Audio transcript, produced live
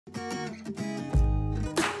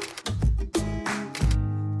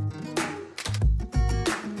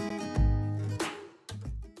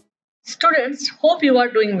Students, hope you are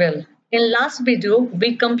doing well. In last video,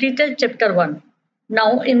 we completed chapter 1.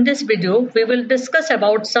 Now in this video, we will discuss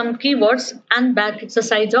about some keywords and back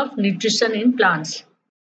exercise of nutrition in plants.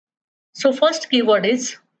 So first keyword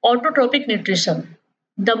is autotrophic nutrition.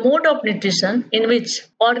 The mode of nutrition in which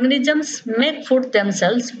organisms make food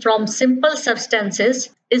themselves from simple substances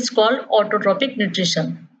is called autotrophic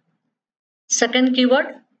nutrition. Second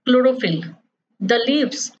keyword, chlorophyll. The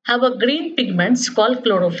leaves have a green pigments called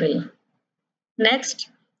chlorophyll. Next,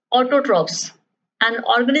 autotrophs. An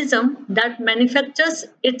organism that manufactures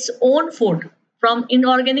its own food from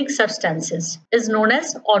inorganic substances is known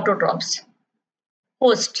as autotrophs.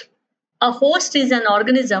 Host. A host is an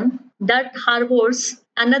organism that harbors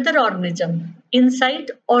another organism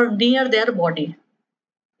inside or near their body.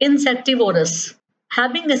 Insectivorous.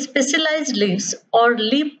 Having specialized leaves or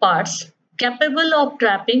leaf parts capable of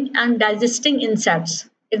trapping and digesting insects.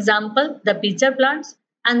 Example, the pitcher plants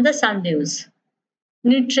and the sundews.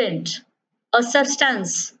 Nutrient, a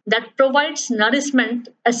substance that provides nourishment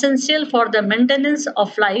essential for the maintenance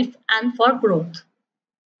of life and for growth.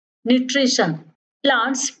 Nutrition,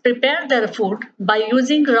 plants prepare their food by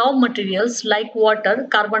using raw materials like water,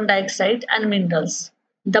 carbon dioxide, and minerals.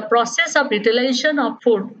 The process of utilization of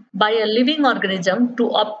food by a living organism to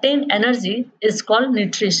obtain energy is called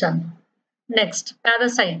nutrition. Next,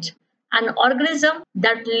 parasite. An organism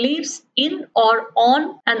that lives in or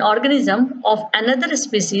on an organism of another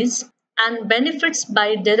species and benefits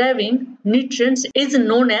by deriving nutrients is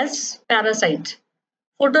known as parasite.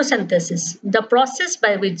 Photosynthesis, the process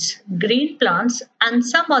by which green plants and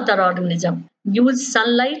some other organisms use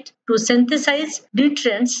sunlight to synthesize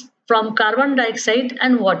nutrients from carbon dioxide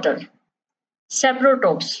and water.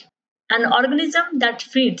 Saprotrophs, an organism that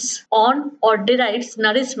feeds on or derives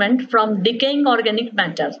nourishment from decaying organic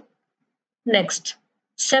matter. Next,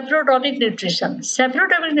 saprotrophic nutrition.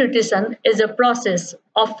 Saprotrophic nutrition is a process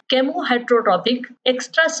of chemoheterotrophic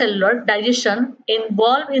extracellular digestion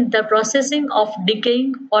involved in the processing of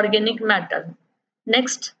decaying organic matter.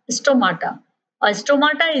 Next, stomata. A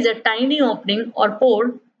stomata is a tiny opening or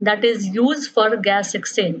pore that is used for gas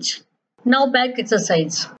exchange. Now back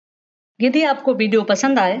exercise. यदि आपको video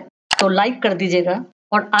पसंद आए तो like कर दीजिएगा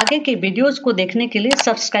और आगे के वीडियोस को देखने के लिए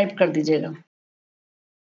सब्सक्राइब कर दीजिएगा.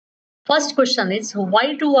 First question is,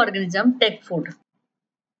 why do organisms take food?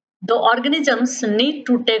 The organisms need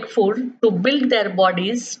to take food to build their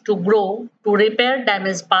bodies, to grow, to repair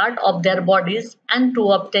damaged part of their bodies, and to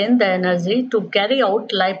obtain the energy to carry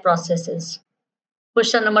out life processes.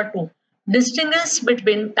 Question number 2. Distinguish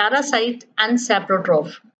between parasite and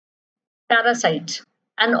saprotroph. Parasite,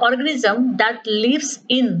 an organism that lives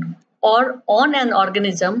in or on an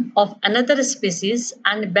organism of another species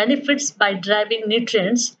and benefits by deriving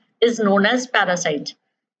nutrients is known as parasite.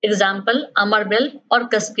 Example, amarbel or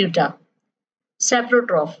cuscuta.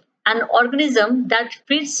 Saprotroph, an organism that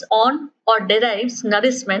feeds on or derives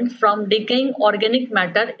nourishment from decaying organic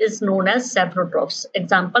matter is known as saprotrophs.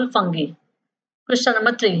 Example, fungi. Question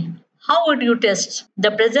number 3. How would you test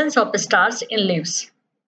the presence of starch in leaves?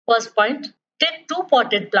 First point, take 2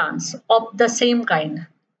 potted plants of the same kind.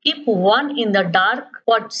 Keep one in the dark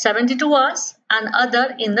for 72 hours and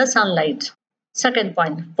other in the sunlight. Second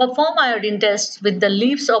point, perform iodine tests with the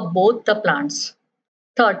leaves of both the plants.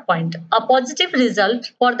 Third point, a positive result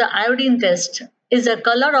for the iodine test is a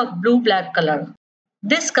color of blue-black color.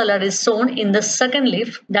 This color is shown in the second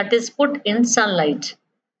leaf that is put in sunlight.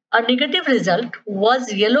 A negative result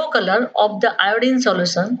was yellow color of the iodine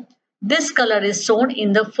solution. This color is shown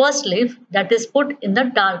in the first leaf that is put in the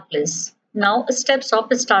dark place. Now, steps of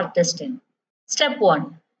starch testing. Step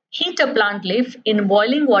 1. Heat a plant leaf in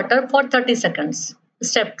boiling water for 30 seconds.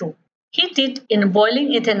 Step 2. Heat it in boiling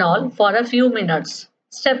ethanol for a few minutes.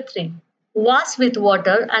 Step 3. Wash with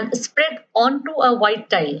water and spread onto a white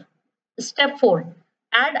tile. Step 4.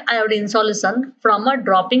 Add iodine solution from a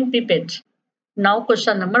dropping pipette. Now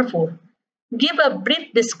question number 4. Give a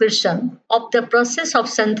brief description of the process of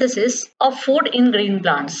synthesis of food in green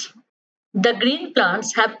plants. The green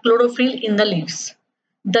plants have chlorophyll in the leaves.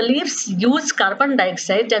 The leaves use carbon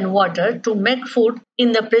dioxide and water to make food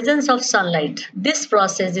in the presence of sunlight. This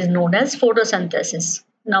process is known as photosynthesis.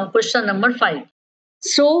 Now question number 5.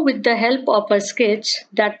 Show with the help of a sketch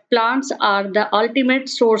that plants are the ultimate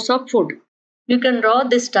source of food. You can draw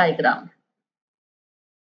this diagram.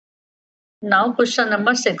 Now question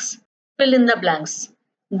number 6. Fill in the blanks.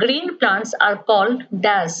 Green plants are called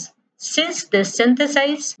dash since they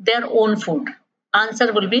synthesize their own food.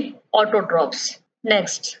 Answer will be autotrophs.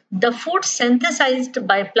 Next, the food synthesized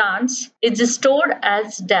by plants is stored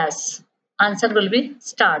as dash. Answer will be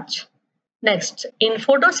starch. Next, in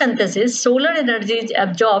photosynthesis, solar energy is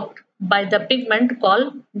absorbed by the pigment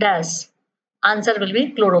called dash. Answer will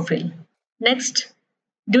be chlorophyll. Next,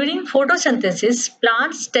 during photosynthesis,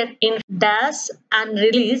 plants take in dash and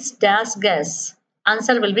release dash gas.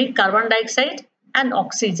 Answer will be carbon dioxide and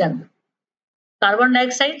oxygen. Carbon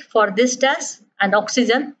dioxide for this dash and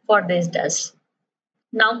oxygen for this dash.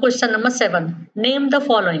 Now question number 7. Name the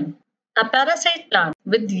following. A parasite plant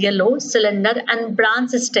with yellow cylinder and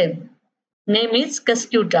branch stem. Name is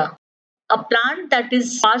Cuscuta. A plant that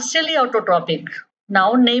is partially autotrophic.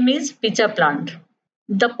 Now name is pitcher plant.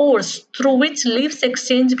 The pores through which leaves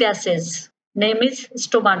exchange gases. Name is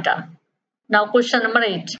stomata. Now question number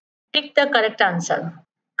 8. Pick the correct answer.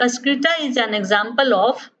 Cuscuta is an example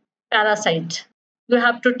of parasite. You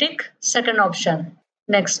have to tick second option.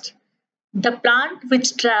 Next. The plant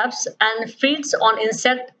which traps and feeds on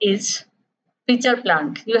insect is pitcher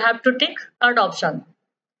plant. You have to tick third option.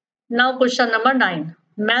 Now question number 9.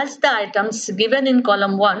 Match the items given in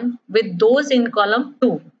column 1 with those in column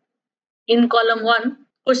 2. In column 1,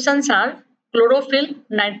 questions are chlorophyll,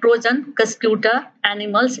 nitrogen, cuscuta,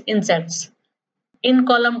 animals, insects. In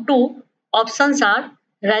column 2, options are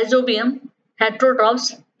rhizobium,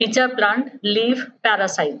 heterotrophs, pitcher plant, leaf,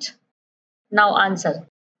 parasite. Now answer.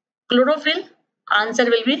 Chlorophyll, answer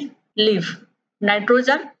will be leaf.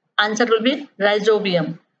 Nitrogen, answer will be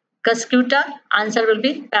rhizobium. Cuscuta, answer will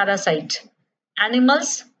be parasite.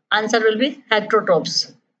 Animals, answer will be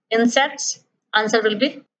heterotrophs. Insects, answer will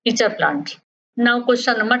be pitcher plant. Now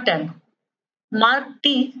question number 10. Mark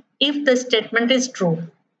T if the statement is true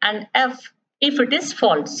and F if it is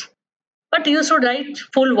false. But you should write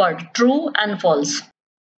full word, true and false.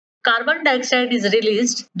 Carbon dioxide is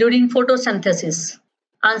released during photosynthesis.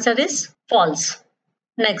 Answer is false.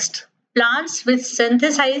 Next, plants which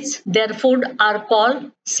synthesize their food are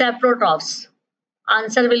called saprotrophs.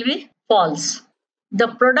 Answer will be false. The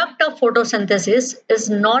product of photosynthesis is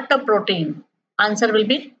not a protein. Answer will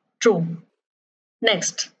be true.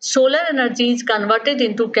 Next, solar energy is converted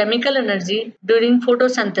into chemical energy during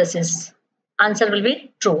photosynthesis. Answer will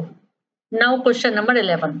be true. Now question number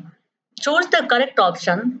 11. Choose the correct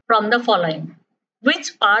option from the following.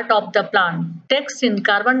 Which part of the plant takes in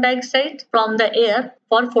carbon dioxide from the air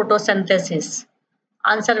for photosynthesis?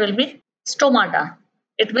 Answer will be stomata.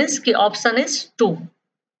 It means the option is 2.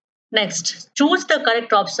 Next, choose the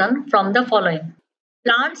correct option from the following.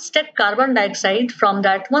 Plants take carbon dioxide from the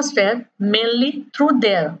atmosphere mainly through the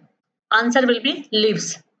air. Answer will be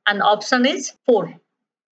leaves and option is 4.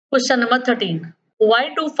 Question number 13.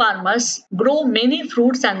 Why do farmers grow many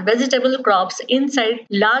fruits and vegetable crops inside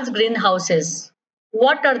large greenhouses?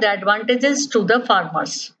 What are the advantages to the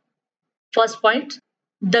farmers? First point,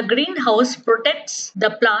 the greenhouse protects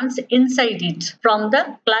the plants inside it from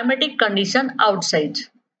the climatic condition outside.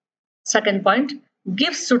 Second point,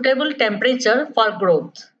 gives suitable temperature for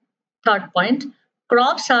growth. Third point,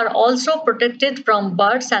 crops are also protected from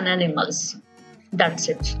birds and animals. That's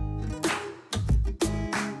it.